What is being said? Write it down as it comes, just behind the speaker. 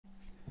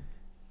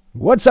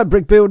What's up,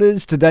 brick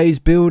builders? Today's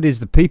build is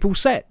the People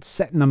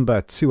set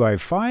number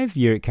 205.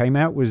 Year it came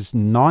out was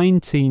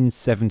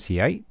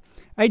 1978.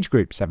 Age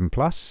group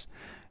 7+.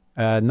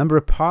 Number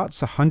of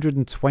parts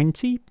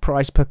 120.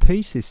 Price per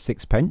piece is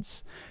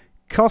 6p.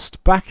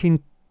 Cost back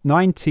in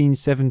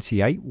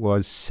 1978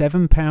 was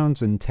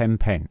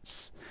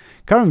 £7.10.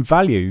 Current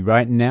value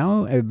right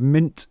now, a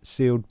mint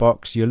sealed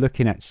box, you're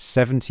looking at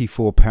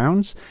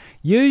 £74.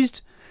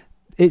 Used,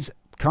 it's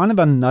kind of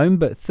unknown,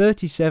 but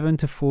 37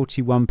 to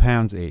 41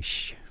 pounds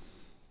ish.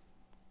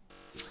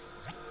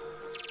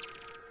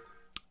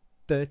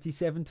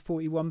 37 to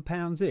 41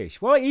 pounds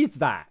ish. What is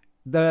that?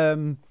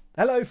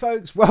 Hello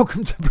folks,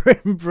 welcome to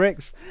BRIT'N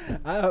Bricks,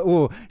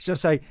 or shall I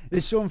say,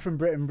 this is Sean from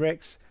BRIT'N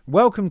Bricks.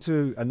 Welcome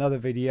to another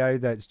video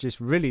that's just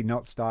really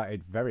not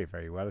started very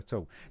well at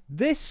all.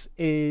 This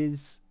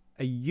is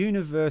a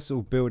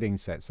universal building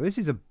set, so this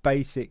is a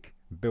basic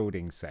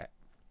building set.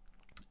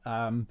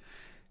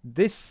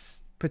 This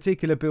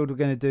particular build we're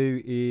going to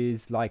do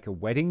is like a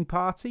wedding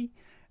party.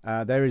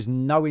 There is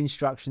no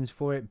instructions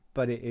for it,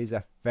 but it is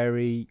a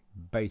very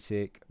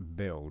basic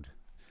build.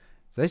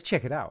 So let's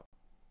check it out.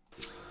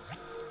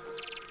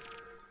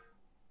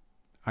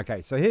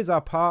 Okay, so here's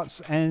our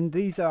parts, and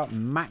these are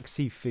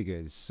Maxi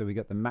figures. So we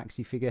got the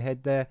Maxi figure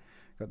head there,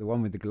 got the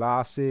one with the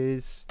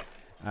glasses,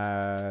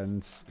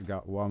 and we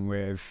got one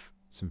with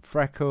some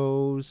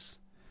freckles,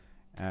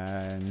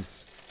 and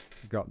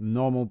we got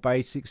normal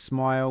basic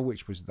smile,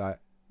 which was that.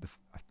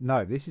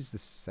 No, this is the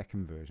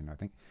second version, I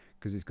think,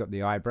 because it's got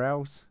the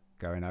eyebrows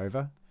going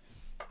over.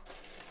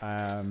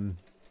 Then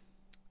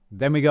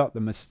we got the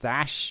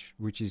moustache,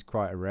 which is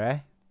quite a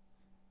rare.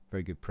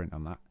 Very good print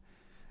on that.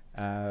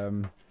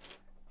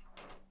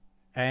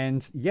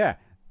 And yeah,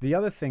 the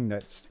other thing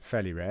that's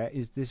fairly rare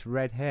is this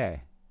red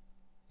hair.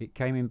 It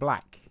came in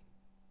black.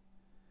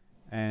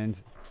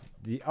 And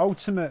the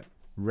ultimate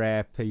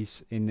rare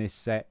piece in this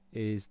set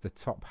is the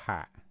top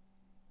hat.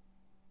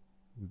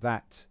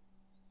 That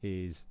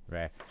is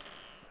rare.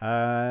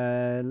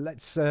 I'm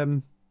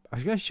going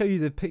to show you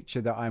the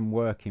picture that I'm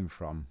working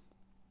from.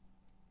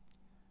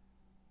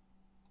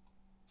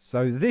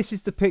 So this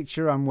is the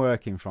picture I'm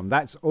working from.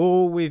 That's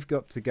all we've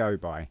got to go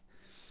by.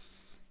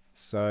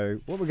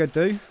 So what we're going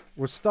to do,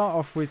 we'll start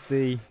off with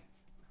the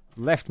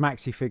left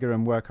Maxi figure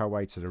and work our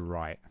way to the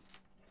right.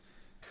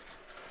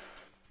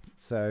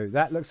 So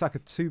that looks like a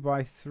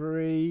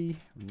 2x3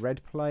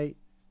 red plate,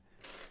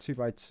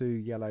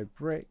 2x2 yellow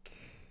brick,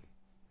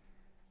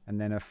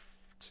 and then a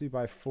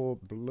 2x4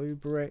 blue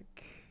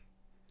brick.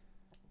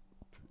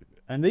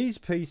 And these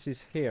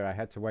pieces here, I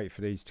had to wait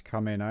for these to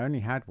come in. I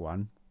only had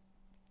one.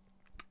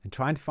 And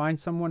trying to find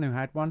someone who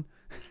had one,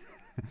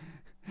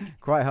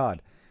 quite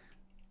hard.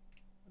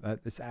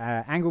 This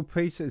angle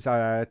piece is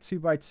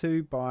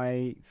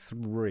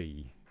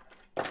 2x2x3.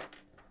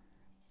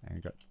 And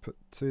we've got to put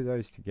two of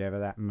those together.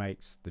 That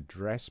makes the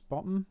dress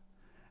bottom.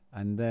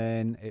 And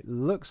then it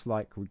looks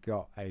like we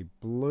got a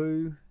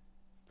blue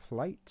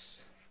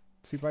plate.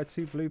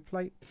 2x2 blue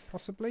plate,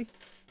 possibly.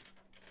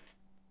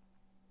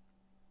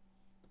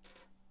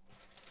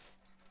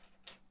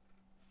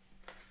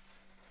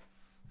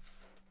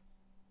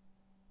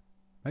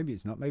 Maybe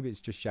it's not. Maybe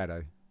it's just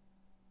shadow.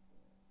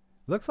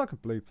 Looks like a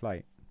blue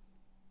plate.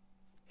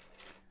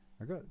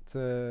 I got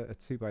a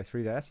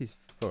 2x3 there. That's his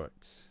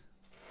foot.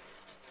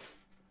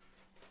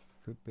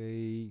 Could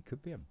be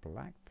a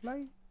black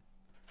plate.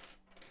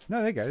 No,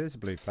 there you go. There's a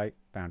blue plate.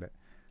 Found it.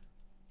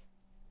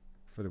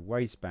 For the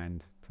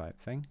waistband type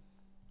thing.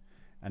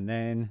 And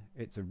then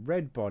it's a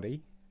red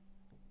body.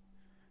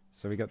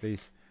 So we got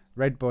these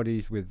red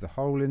bodies with the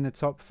hole in the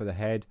top for the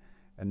head,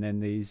 and then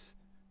these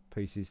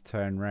pieces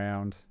turn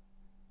round.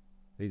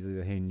 These are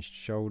the hinged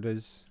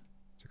shoulders.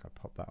 So I'll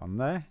pop that on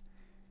there.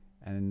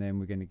 And then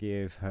we're going to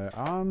give her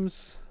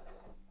arms.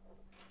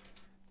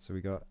 So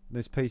we got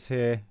this piece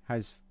here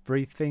has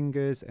 3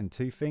 fingers and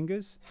 2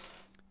 fingers.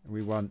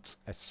 We want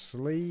a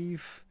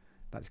sleeve.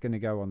 That's going to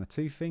go on the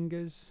 2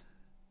 fingers.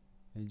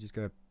 And you just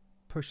go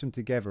push them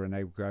together and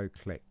they will go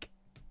click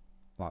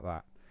like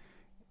that.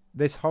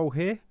 This hole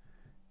here,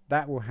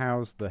 that will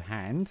house the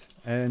hand.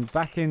 And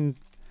back in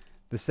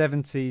the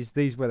 70s,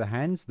 these were the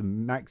hands, the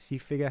Maxi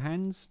figure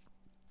hands.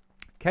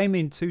 Came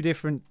in 2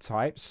 different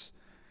types,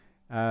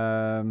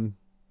 and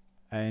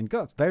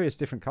got various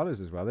different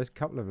colours as well. There's a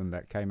couple of them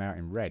that came out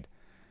in red.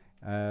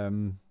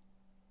 I'll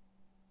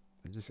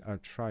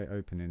try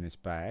opening this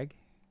bag.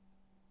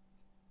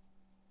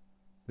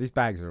 These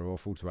bags are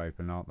awful to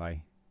open, aren't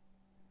they?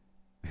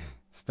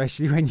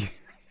 Especially when you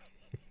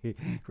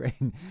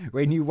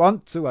when you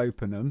want to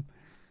open them.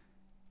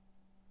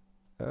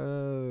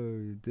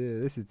 Oh dear,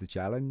 this is the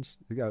challenge.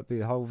 There's got to be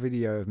a whole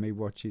video of me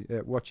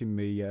watching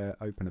me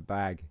open a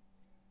bag.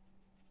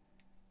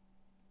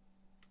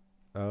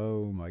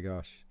 Oh my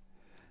gosh!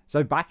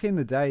 So back in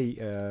the day,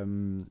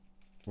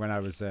 when I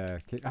was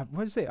a kid,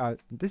 what is it?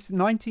 This is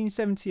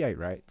 1978,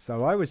 right?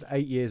 So I was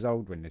 8 years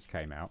old when this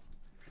came out.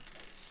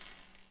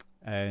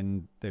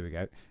 And there we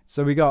go.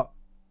 So we got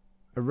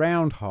a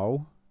round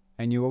hole,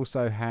 and you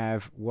also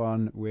have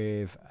one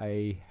with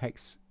a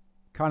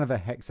kind of a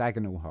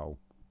hexagonal hole.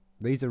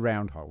 These are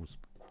round holes,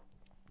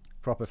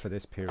 proper for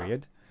this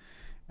period.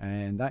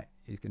 And that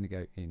is going to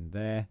go in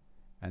there.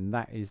 And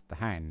that is the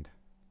hand.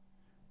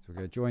 So we're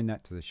going to join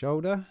that to the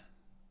shoulder.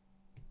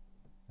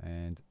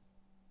 And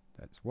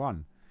that's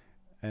one.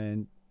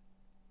 And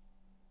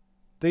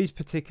these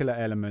particular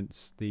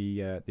elements,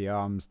 the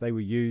arms, they were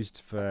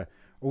used for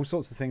all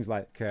sorts of things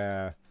like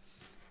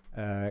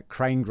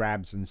crane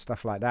grabs and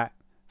stuff like that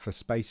for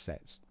space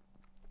sets.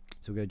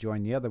 So we're going to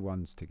join the other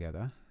ones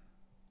together.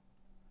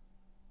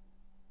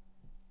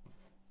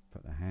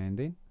 Put the hand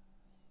in.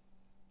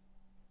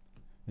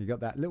 You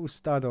got that little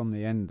stud on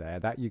the end there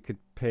that you could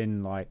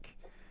pin like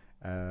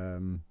a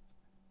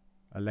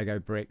Lego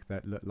brick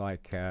that looked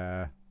like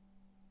a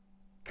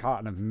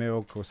carton of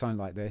milk or something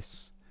like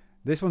this.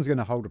 This one's going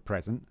to hold a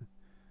present,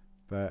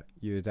 but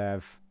you'd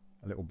have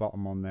a little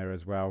bottom on there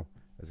as well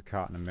as a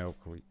carton of milk,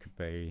 or it could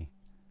be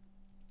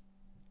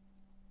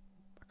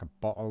like a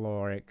bottle,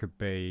 or it could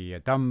be a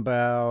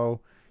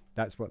dumbbell.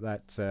 That's what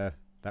that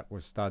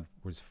stud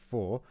was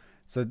for.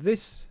 So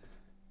this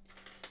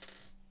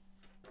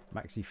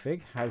Maxi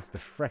fig has the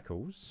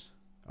freckles.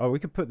 Oh, we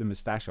could put the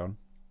moustache on.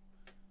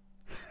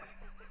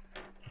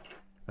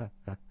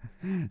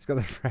 It's got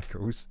the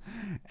freckles,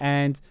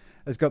 and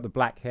it's got the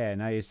black hair.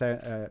 Now you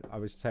say I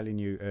was telling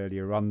you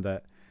earlier on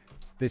that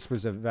this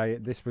was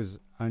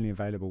only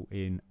available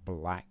in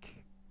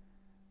black.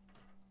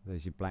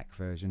 There's your black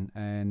version,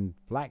 and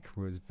black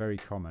was very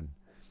common.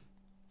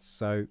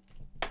 So,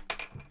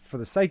 for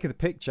the sake of the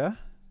picture,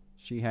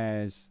 she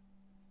has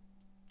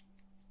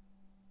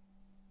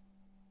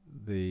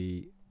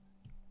the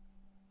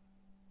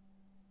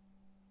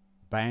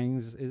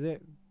bangs. Is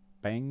it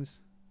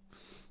bangs?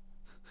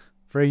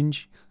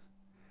 Fringe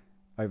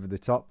over the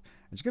top.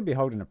 And she's going to be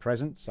holding a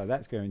present, so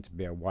that's going to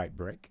be a white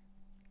brick,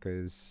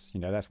 because you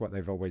know that's what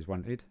they've always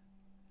wanted.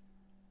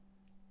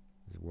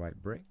 It's a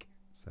white brick,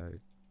 so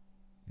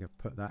you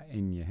put that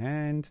in your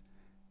hand,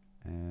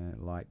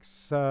 like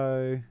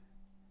so,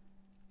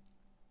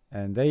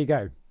 and there you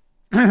go.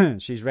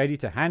 She's ready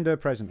to hand her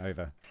present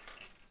over.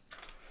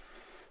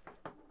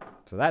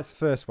 So that's the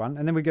first one,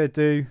 and then we're going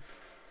to do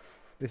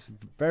this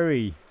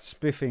very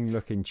spiffing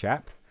looking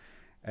chap.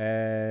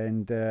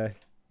 And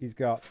he's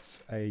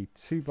got a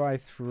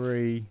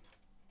 2x3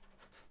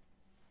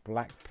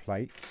 black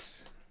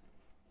plate.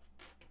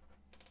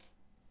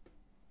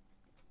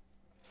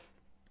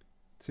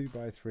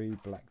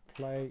 2x3 black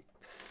plate.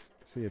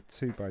 See a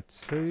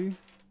 2x2.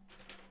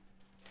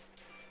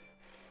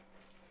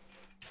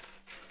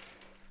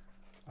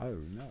 Oh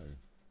no.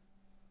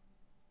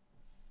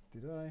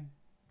 Did I?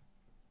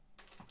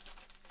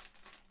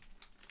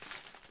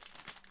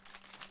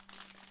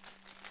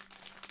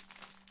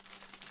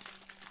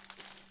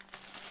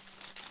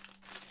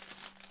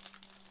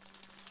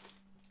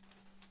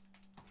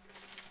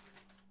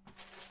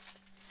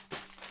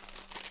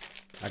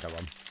 I got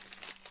one.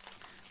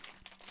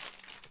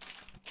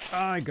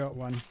 I got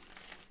one.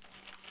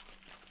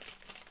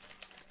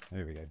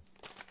 There we go.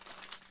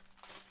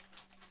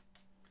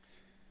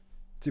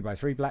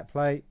 2x3 black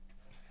plate,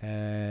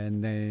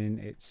 and then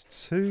it's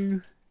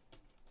two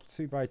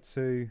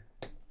 2x2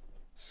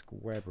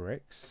 square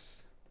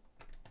bricks,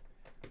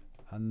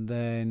 and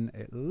then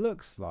it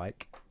looks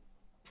like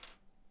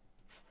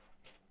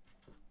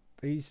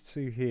these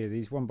two here,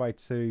 these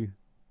 1x2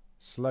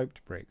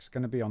 sloped bricks,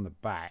 going to be on the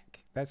back.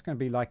 That's going to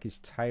be like his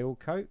tail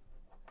coat.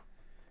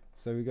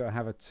 So we've got to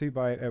have a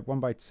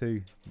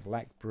 1x2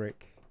 black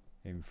brick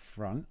in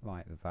front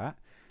like that.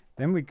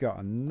 Then we've got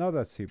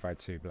another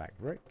 2x2 black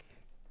brick,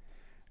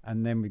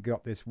 and then we've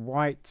got this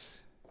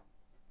white,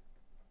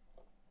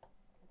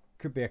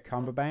 could be a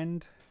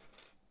cummerbund,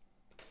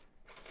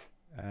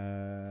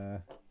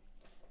 for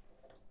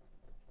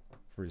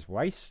his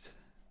waist,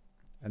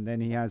 and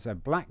then he has a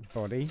black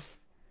body. So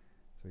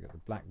we've got the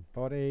black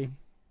body.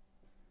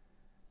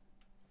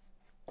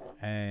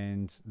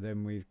 And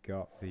then we've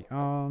got the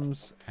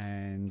arms,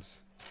 and so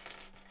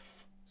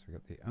we've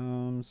got the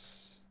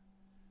arms.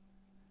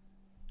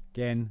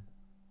 Again,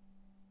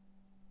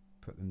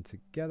 put them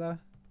together.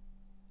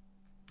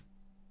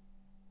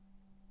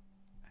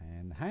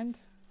 And the hand.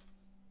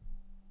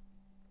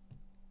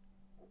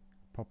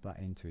 Pop that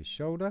into his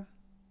shoulder.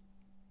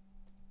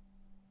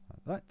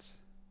 Like that.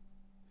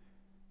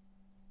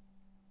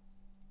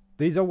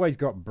 These always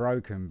got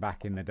broken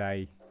back in the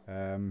day.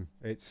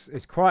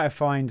 It's quite a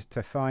find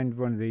to find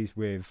one of these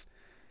with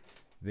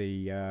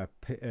the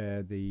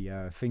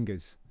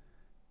fingers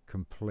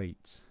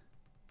complete.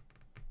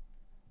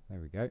 There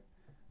we go.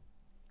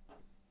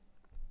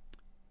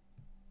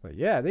 But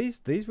yeah,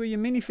 these were your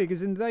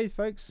minifigures in the days,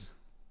 folks.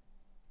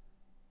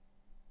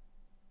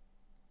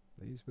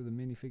 These were the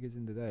minifigures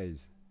in the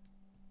days.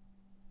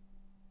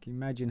 Can you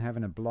imagine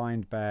having a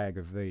blind bag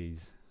of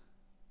these?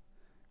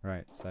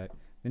 Right, so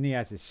then he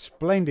has this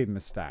splendid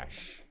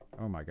moustache.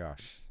 Oh my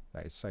gosh.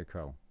 That is so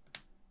cool.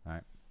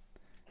 Right.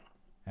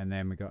 And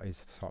then we got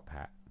his top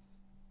hat.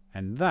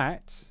 And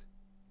that,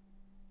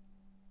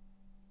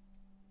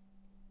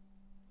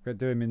 we're going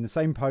to do him in the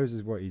same pose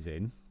as what he's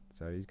in.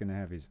 So he's going to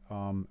have his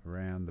arm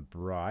around the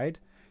bride.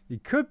 He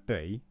could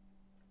be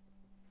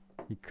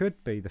He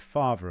could be the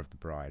father of the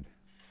bride.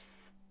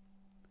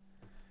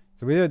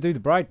 So we're going to do the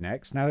bride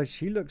next. Now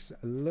she looks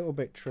a little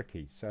bit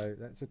tricky. So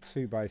that's a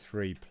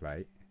 2x3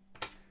 plate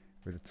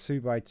with a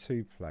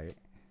 2x2 plate,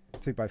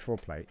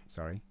 2x4 plate,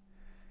 sorry.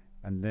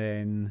 And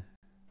then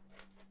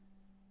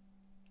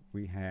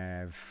we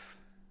have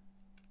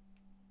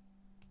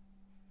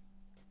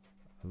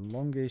a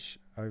longish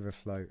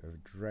overflow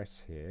of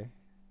dress here.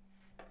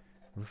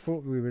 We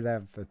thought we would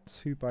have a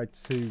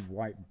 2x2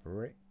 white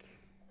brick.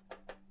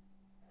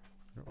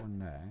 Got one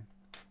there.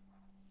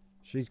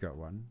 She's got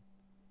one.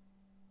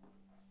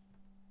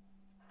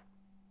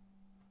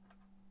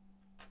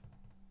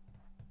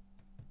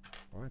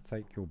 I'll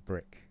take your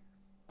brick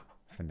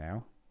for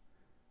now.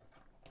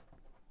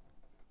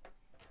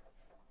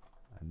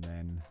 And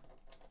then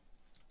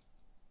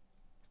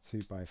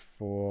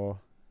 2x4.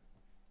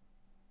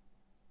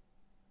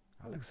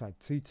 That looks like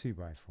two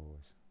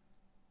 2x4s.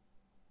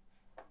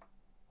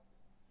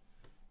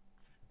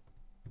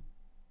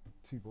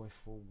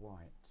 2x4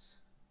 white.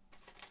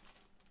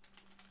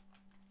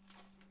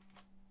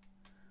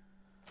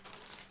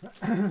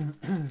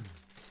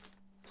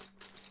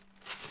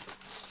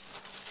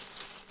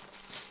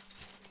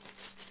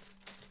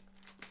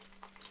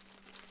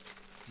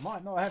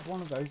 Might not have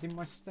one of those in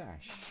my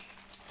stash.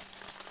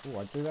 Oh,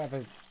 I do have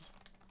a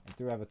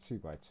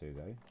 2x2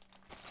 though.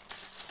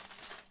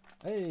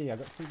 Hey, I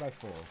got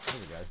 2x4. There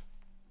we go.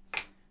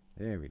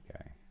 There we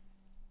go.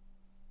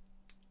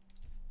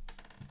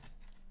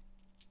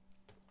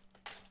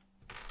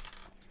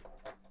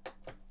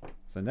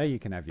 So now you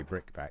can have your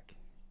brick back.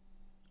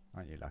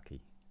 Aren't you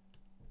lucky?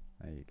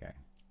 There you go.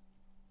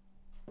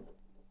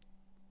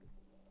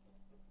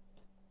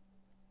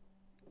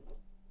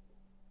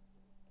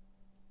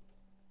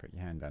 Put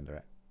your hand under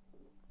it.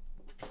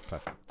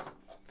 Perfect.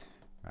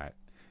 Right.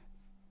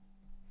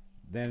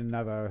 Then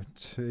another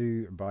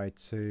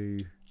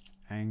 2x2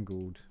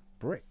 angled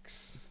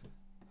bricks.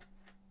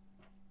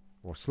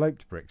 Or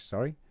sloped bricks,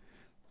 sorry.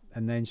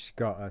 And then she's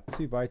got a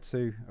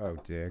 2x2. Oh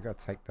dear, I've got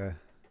to take the...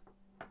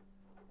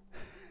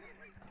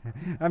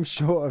 I'm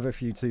short of a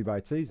few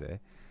 2x2s here.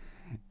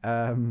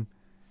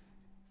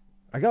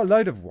 I got a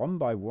load of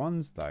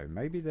 1x1s though.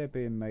 Maybe they're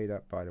being made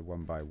up by the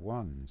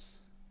 1x1s.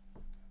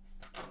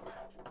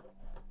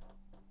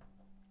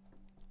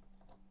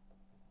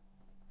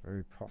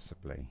 Very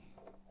possibly.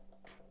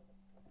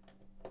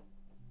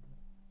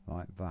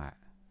 Like that.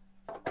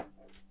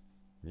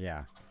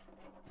 Yeah.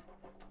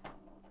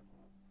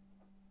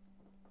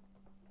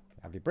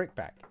 Have your brick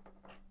back.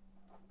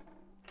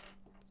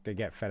 It's gonna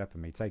get fed up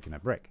of me taking a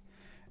brick.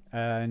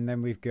 And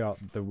then we've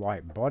got the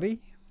white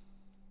body.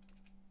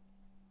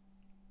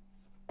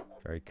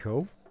 Very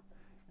cool.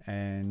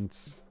 And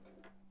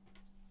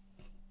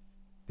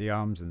the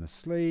arms and the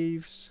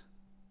sleeves.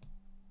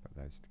 Put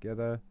those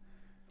together.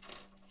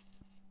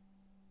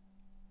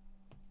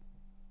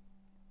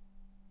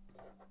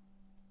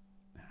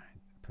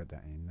 Put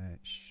that in there.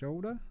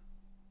 Shoulder.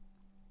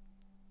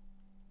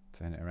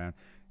 Turn it around.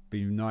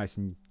 Be nice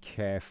and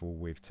careful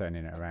with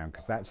turning it around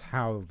because that's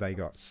how they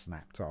got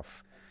snapped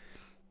off.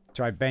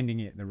 Try bending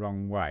it the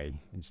wrong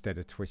way instead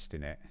of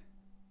twisting it.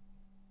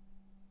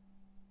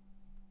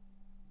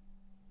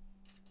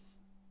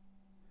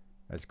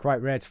 It's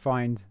quite rare to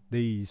find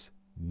these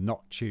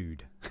not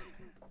chewed.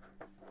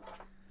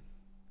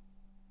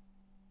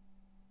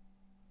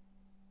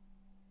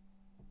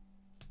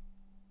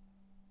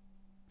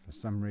 For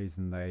some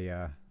reason they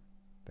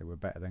were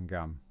better than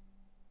gum.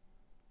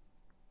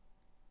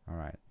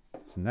 Alright,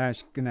 so now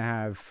she's going to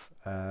have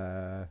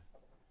the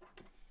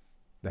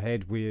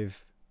head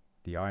with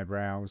the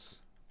eyebrows.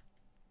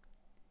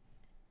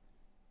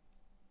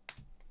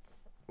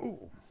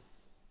 Ooh.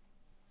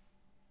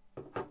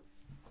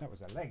 That was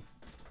her legs.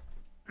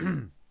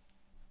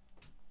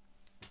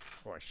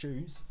 Or her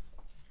shoes.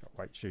 She's got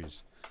white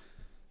shoes.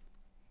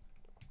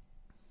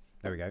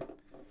 There we go.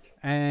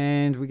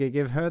 And we're going to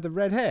give her the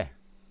red hair.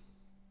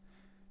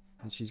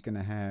 And she's going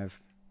to have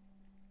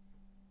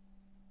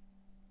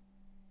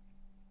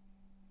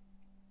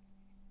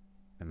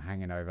them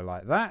hanging over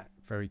like that.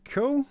 Very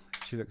cool.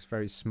 She looks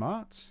very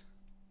smart.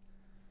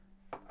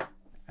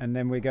 And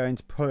then we're going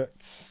to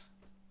put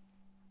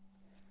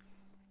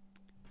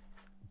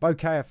a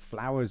bouquet of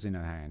flowers in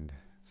her hand.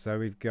 So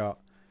we've got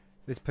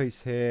this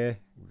piece here.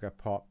 We've got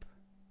pop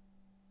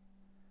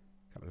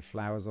a couple of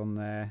flowers on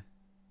there.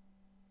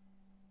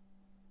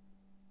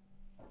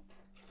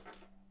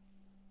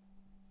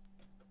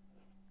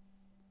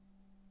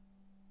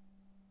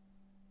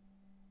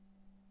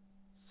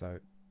 So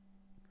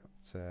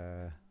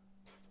got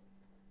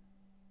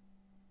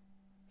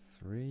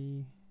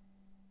 3,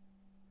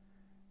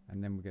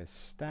 and then we're going to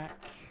stack.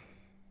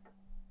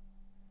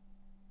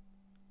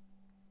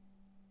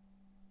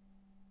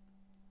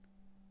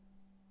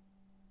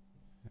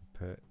 And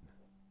put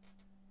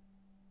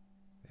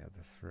the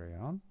other 3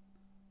 on.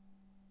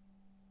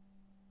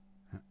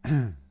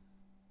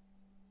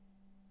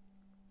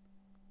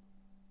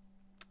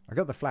 I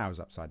got the flowers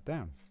upside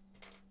down.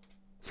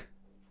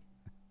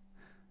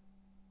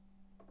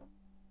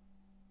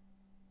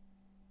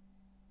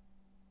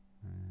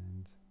 And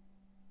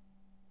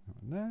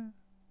there.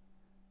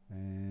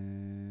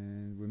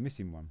 And we're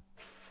missing one.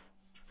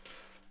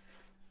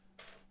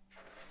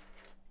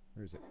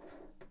 Where is it?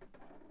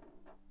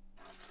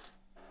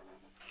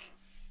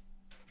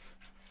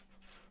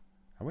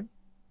 Are we?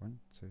 1,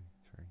 2,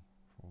 3,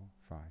 4,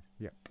 5.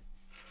 Yep.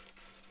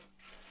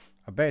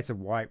 I bet it's a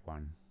white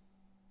one.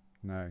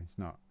 No, it's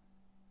not.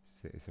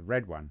 It's a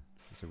red one.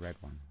 It's a red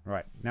one.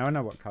 Right, now I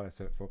know what colour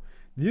to look for.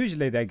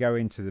 Usually they go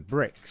into the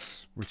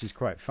bricks, which is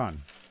quite fun.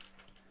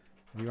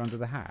 Are you under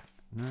the hat?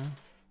 No?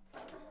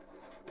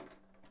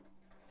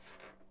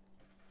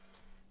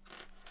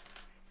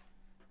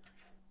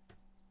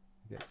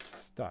 It gets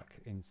stuck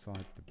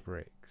inside the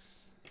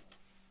bricks.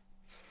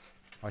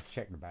 I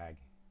check the bag.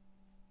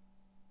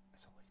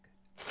 That's always good.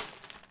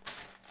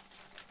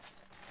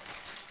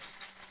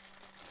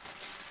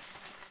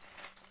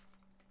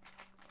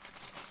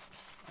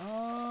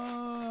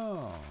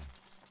 Oh!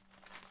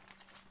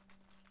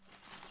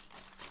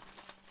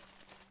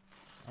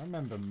 I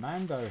remember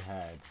Mando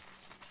had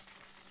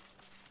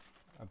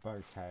a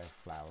bouquet of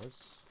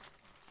flowers.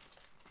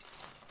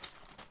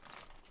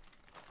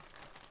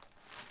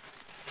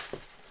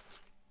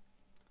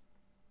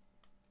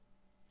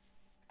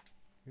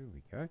 Here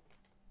we go.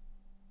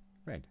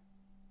 Red.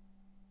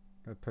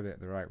 Gotta put it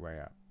the right way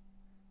up.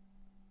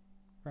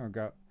 I've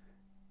got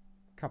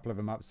a couple of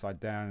them upside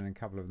down and a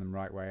couple of them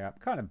right way up.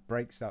 Kind of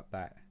breaks up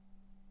that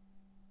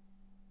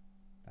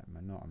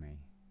monotony.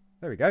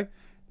 There we go.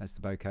 That's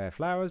the bouquet of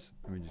flowers.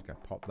 And we just go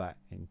pop that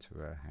into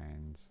her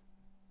hands.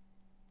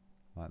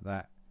 Like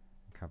that.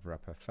 Cover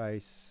up her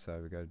face. So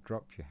we're going to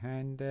drop your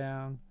hand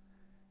down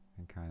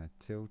and kind of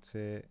tilt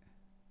it.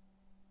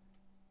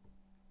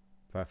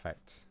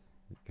 Perfect.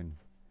 You can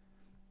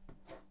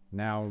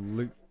now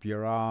loop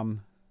your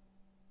arm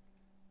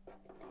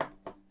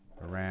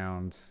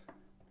around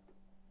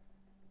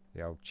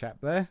the old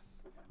chap there.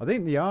 I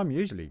think the arm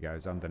usually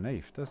goes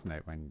underneath, doesn't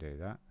it, when you do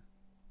that?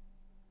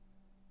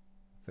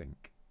 I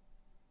think.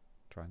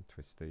 Try and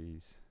twist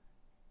these.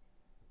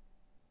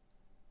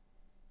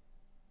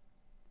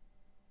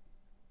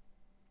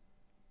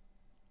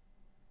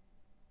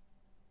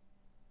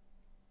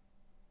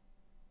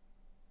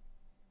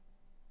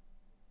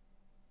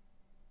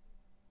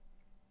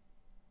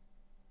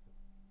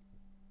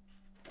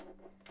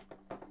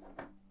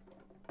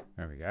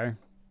 There we go.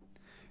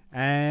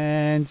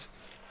 And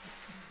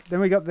then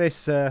we got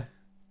this this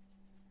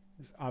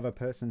other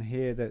person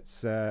here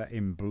that's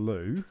in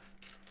blue.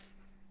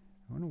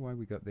 I wonder why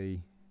we got the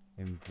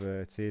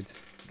inverted,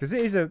 because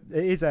it is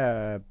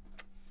a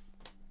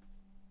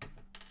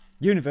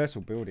universal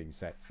building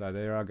set, so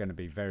there are going to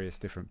be various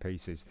different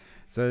pieces.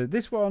 So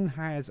this one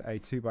has a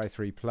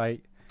 2x3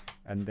 plate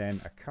and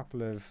then a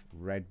couple of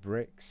red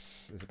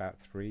bricks. There's about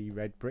 3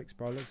 red bricks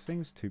by the looks of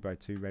things,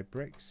 2x2 red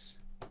bricks.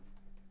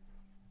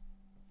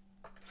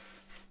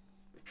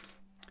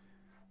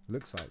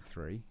 Looks like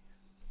 3.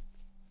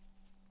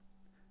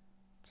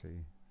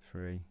 2,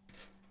 3.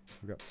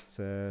 We've got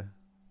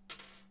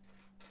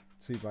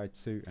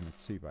 2x2 and a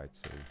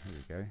 2x2. Here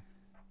we go.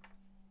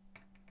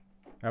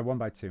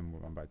 1x2 and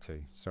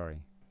 1x2.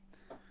 Sorry.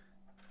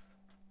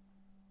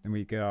 Then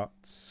we got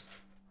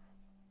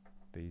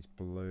these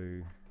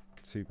blue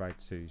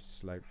 2x2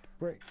 sloped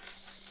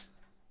bricks.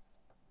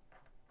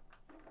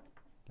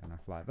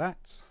 Enough like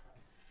that.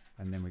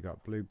 And then we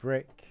got blue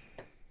brick.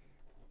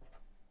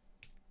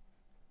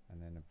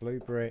 And then a blue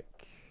brick.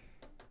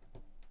 I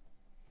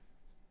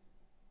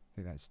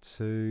think that's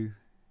 2.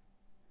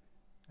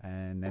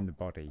 And then the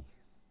body.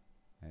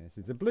 And this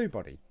is a blue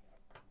body.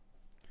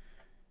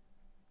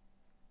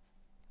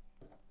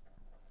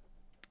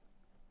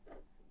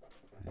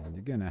 And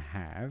you're going to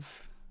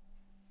have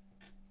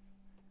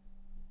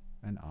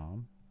an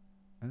arm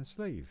and a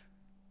sleeve.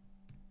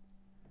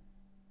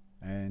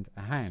 And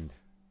a hand.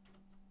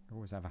 You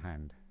always have a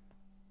hand.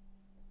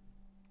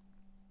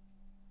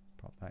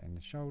 Pop that in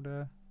the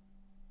shoulder.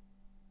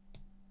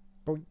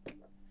 Boink.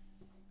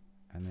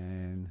 And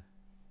then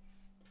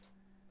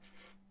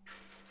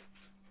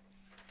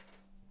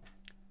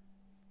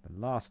the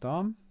last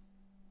arm.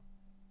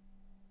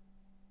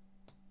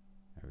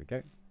 There we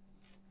go.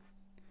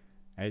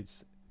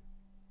 It's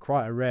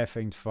quite a rare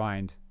thing to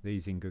find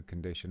these in good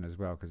condition as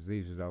well, because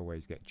these would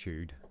always get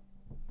chewed.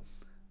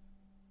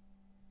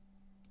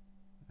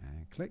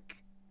 And click.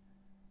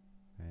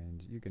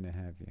 And you're going to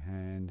have your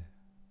hand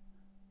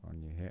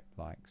on your hip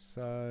like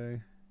so.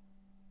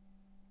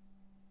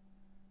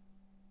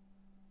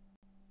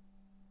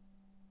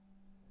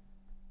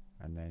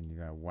 And then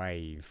you're going to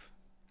wave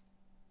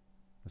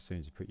as soon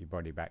as you put your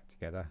body back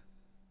together.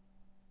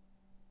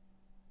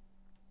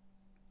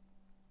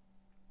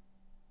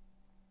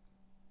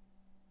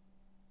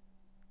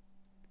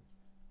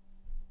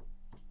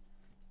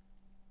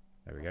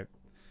 There we go.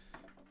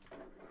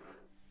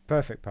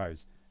 Perfect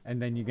pose.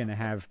 And then you're going to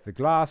have the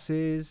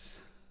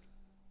glasses.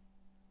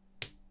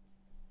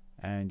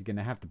 And you're going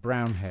to have the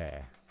brown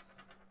hair.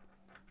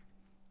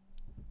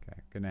 Okay,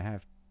 going to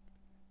have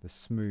the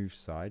smooth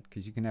side,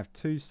 because you can have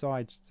 2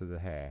 sides to the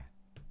hair.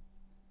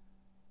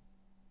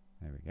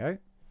 There we go.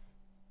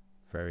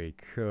 Very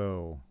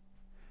cool.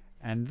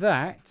 And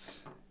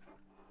that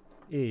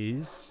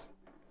is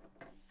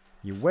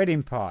your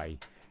wedding pie.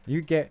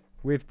 You get,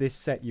 with this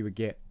set, you would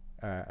get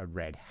a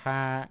red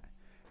hat.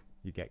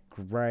 You get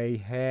grey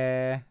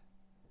hair.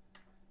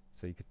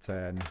 So you could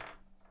turn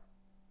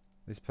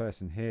this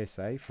person here,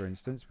 say, for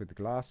instance, with the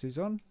glasses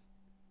on,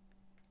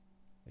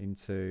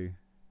 into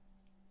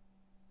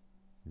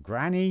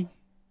Granny.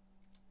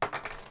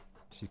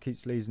 She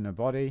keeps losing her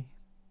body.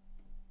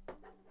 There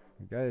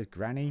we go, there's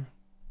Granny.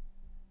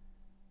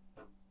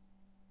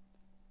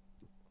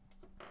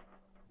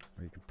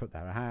 Or you could put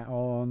that hat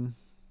on.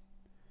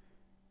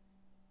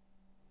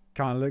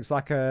 Kind of looks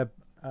like a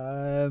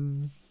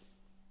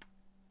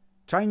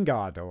train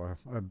guard or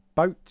a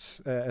boat,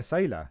 a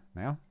sailor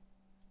now.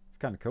 It's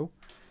kind of cool.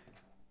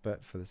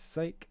 But for the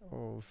sake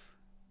of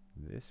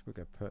this, we're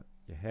going to put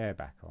your hair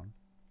back on.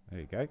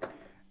 There you go.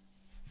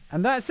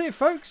 And that's it,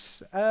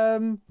 folks.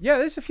 Yeah,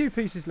 there's a few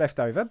pieces left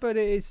over, but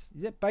it is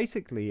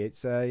basically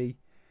it's a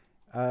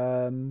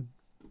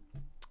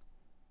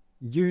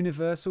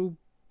universal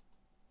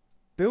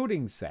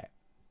building set.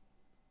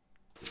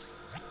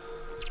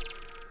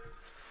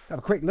 Have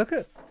a quick look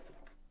at.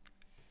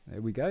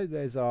 There we go.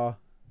 There's our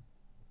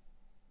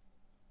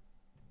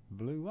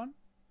blue one.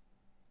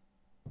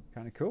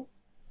 Kind of cool.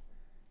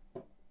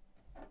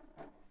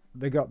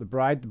 They got the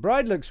bride. The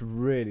bride looks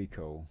really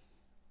cool.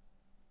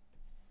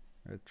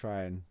 I'll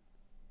try and...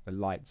 The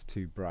light's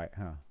too bright,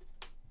 huh?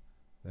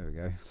 There we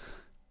go.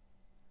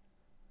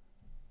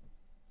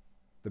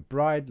 The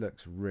bride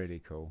looks really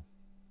cool.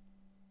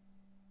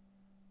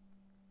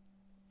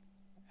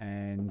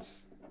 And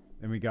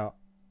then we got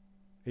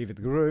either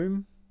the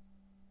groom,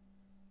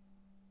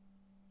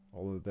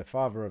 or the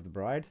father of the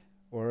bride,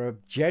 or a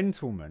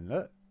gentleman.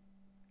 Look,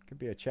 could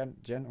be a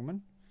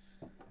gentleman.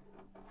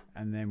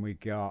 And then we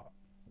got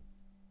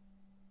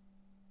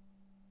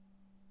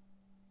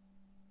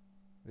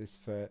this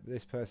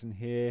person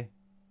here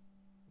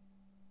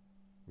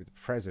with a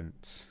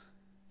present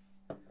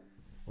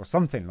or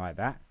something like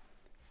that.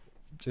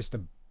 Just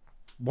a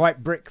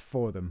white brick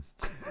for them.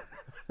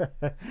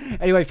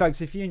 Anyway,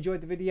 folks, if you enjoyed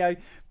the video,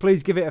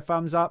 please give it a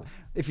thumbs up.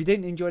 If you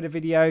didn't enjoy the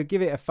video,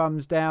 give it a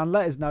thumbs down.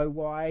 Let us know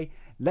why.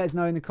 Let us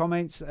know in the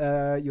comments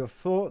your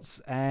thoughts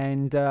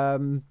and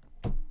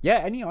yeah,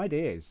 any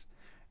ideas.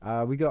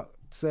 We got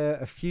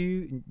a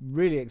few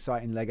really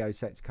exciting Lego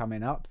sets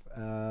coming up.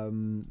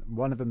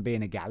 One of them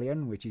being a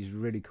galleon, which is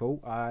really cool.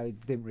 I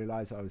didn't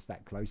realize I was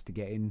that close to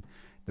getting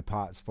the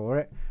parts for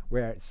it.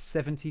 We're at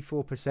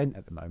 74%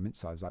 at the moment,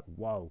 so I was like,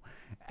 whoa.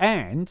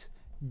 And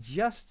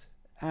just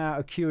out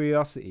of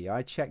curiosity,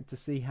 I checked to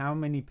see how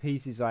many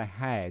pieces I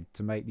had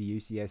to make the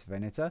UCS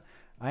Venator.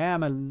 I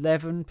am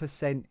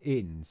 11%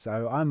 in,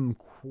 so I'm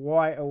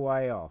quite a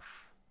way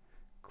off.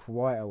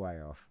 Quite a way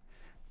off.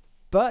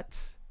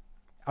 But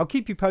I'll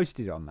keep you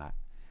posted on that.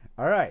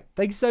 All right.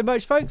 Thank you so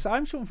much, folks.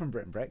 I'm Sean from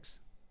BRIT'N.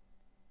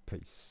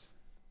 Peace.